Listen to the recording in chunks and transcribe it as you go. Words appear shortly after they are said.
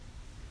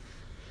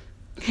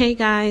Hey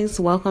guys,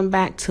 welcome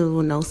back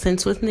to No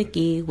Sense with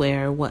Nikki,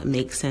 where what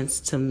makes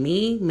sense to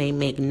me may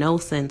make no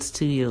sense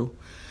to you.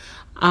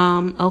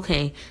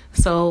 Okay,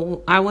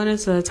 so I wanted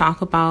to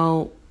talk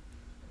about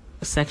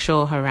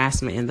sexual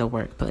harassment in the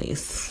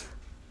workplace.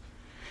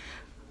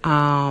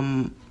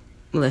 Listen,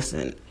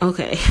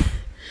 okay.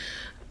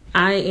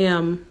 I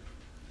am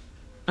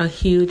a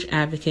huge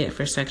advocate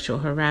for sexual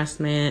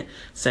harassment,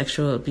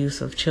 sexual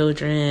abuse of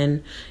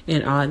children,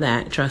 and all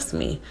that, trust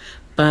me.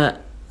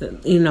 But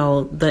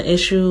the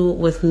issue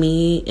with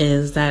me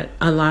is that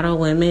a lot of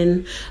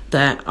women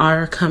that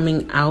are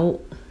coming out,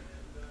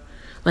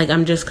 like,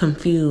 I'm just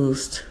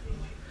confused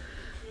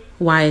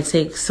why it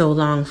takes so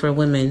long for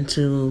women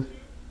to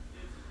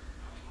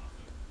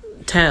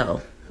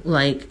tell.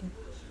 Like,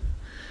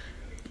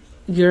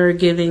 you're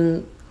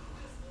giving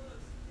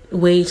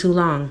way too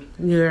long.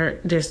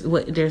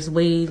 There's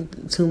way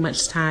too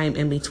much time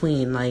in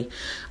between. Like,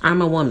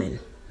 I'm a woman,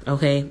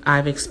 okay?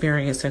 I've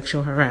experienced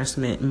sexual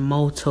harassment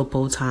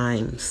multiple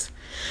times.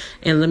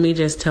 And let me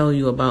just tell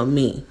you about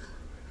me,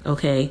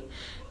 okay?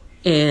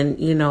 And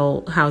you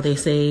know how they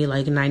say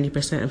like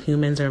 90% of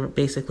humans are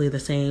basically the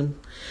same.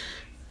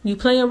 You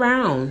play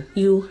around.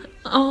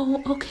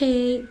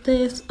 Okay,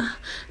 this,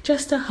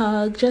 just a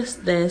hug,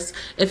 just this.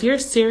 If you're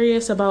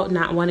serious about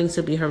not wanting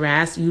to be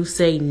harassed, you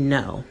say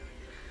no.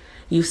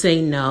 You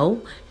say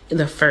no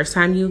the first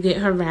time you get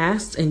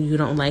harassed and you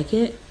don't like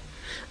it,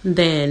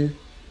 then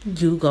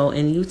you go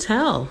and you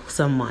tell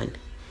someone.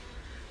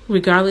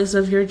 Regardless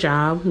of your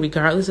job,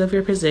 regardless of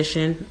your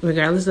position,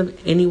 regardless of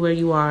anywhere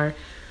you are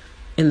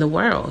in the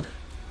world.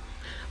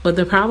 But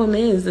the problem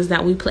is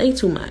that we play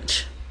too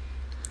much.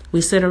 We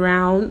sit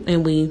around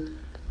and we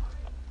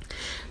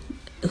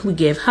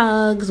give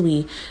hugs,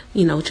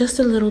 just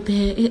a little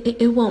bit.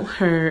 It won't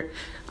hurt.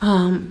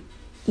 I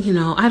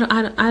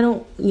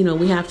don't,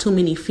 we have too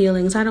many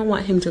feelings. I don't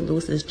want him to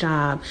lose his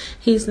job.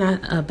 He's not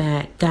a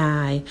bad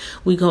guy.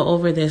 We go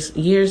over this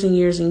years and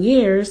years and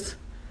years,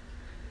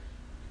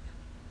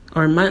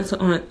 or months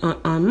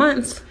on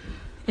months.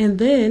 And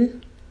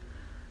then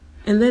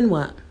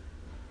what?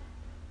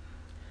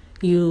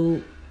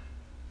 You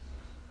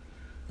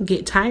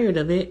get tired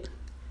of it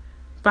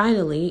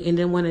finally and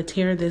then want to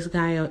tear this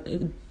guy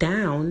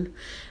down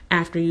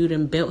after you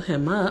done built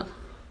him up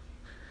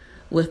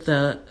with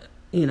the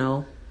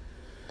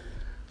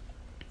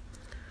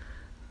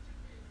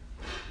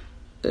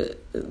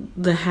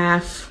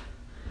half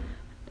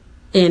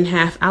in,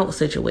 half out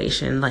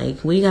situation.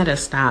 Like, we gotta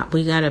stop.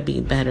 We gotta be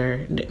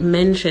better.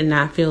 Men should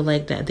not feel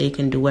like that they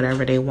can do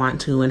whatever they want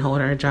to and hold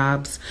our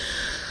jobs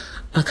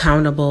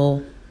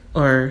accountable,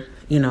 or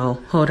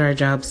hold our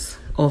jobs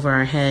over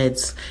our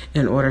heads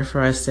in order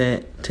for us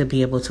to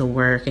be able to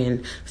work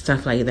and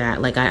stuff like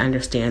that. Like, I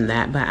understand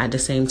that, but at the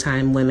same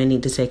time, women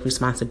need to take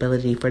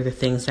responsibility for the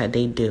things that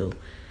they do.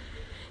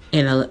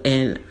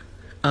 And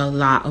a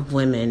lot of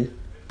women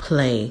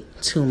play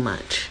too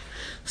much.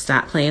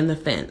 Stop playing the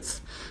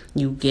fence.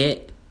 You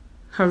get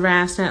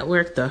harassed at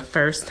work the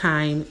first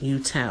time you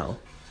tell.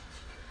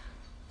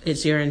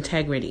 It's your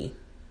integrity.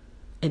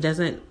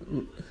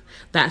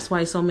 That's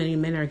why so many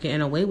men are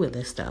getting away with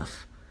this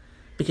stuff.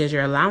 Because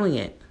you're allowing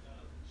it.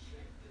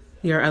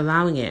 You're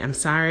allowing it. I'm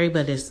sorry,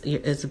 but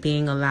it's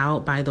being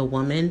allowed by the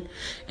woman.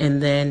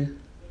 And then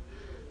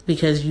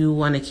because you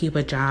want to keep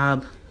a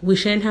job, we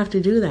shouldn't have to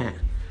do that.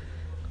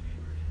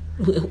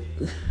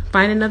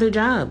 Find another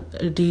job.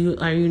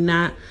 Are you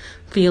not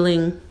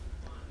feeling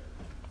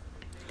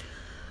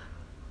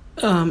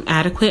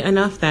adequate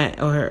enough that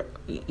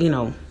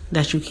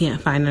you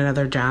can't find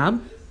another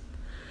job?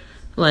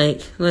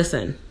 Like,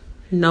 listen,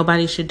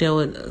 nobody should deal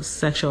with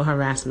sexual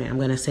harassment. I'm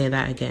going to say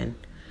that again.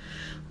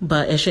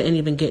 But it shouldn't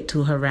even get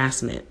to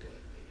harassment.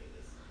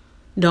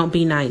 Don't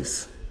be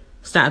nice.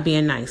 Stop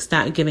being nice.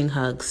 Stop giving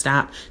hugs.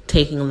 Stop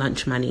taking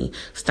lunch money.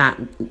 Stop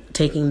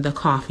taking the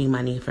coffee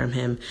money from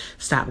him.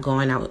 Stop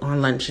going out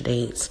on lunch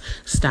dates.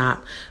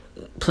 Stop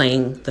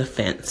playing the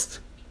fence.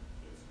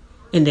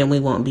 And then we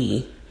won't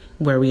be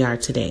where we are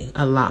today.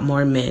 A lot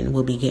more men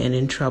will be getting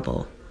in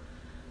trouble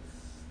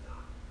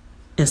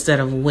instead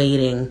of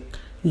waiting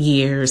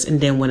years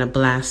and then want to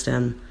blast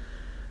them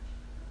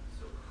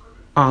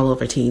all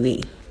over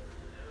TV.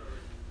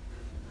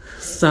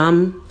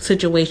 Some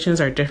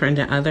situations are different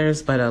than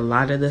others, but a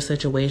lot of the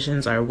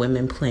situations are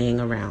women playing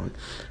around.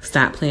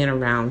 Stop playing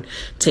around.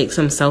 Take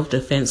some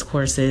self-defense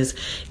courses.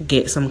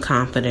 Get some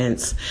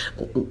confidence.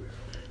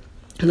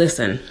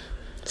 Listen,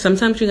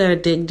 sometimes you got to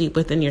dig deep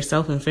within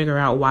yourself and figure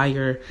out why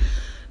you're,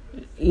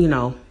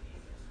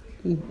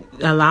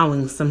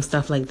 allowing some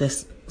stuff like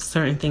this,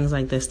 certain things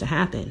like this to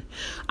happen.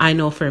 I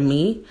know for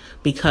me,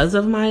 because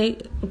of my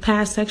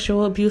past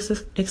sexual abuse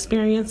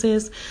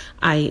experiences,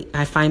 I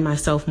find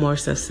myself more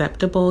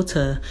susceptible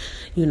to,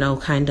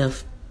 kind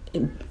of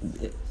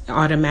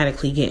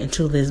automatically get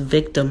into this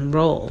victim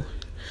role.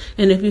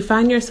 And if you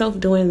find yourself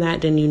doing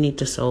that, then you need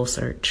to soul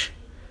search.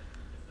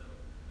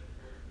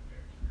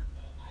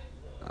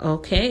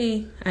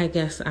 Okay, I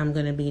guess I'm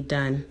going to be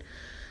done.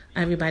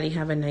 Everybody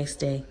have a nice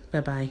day.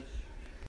 Bye-bye.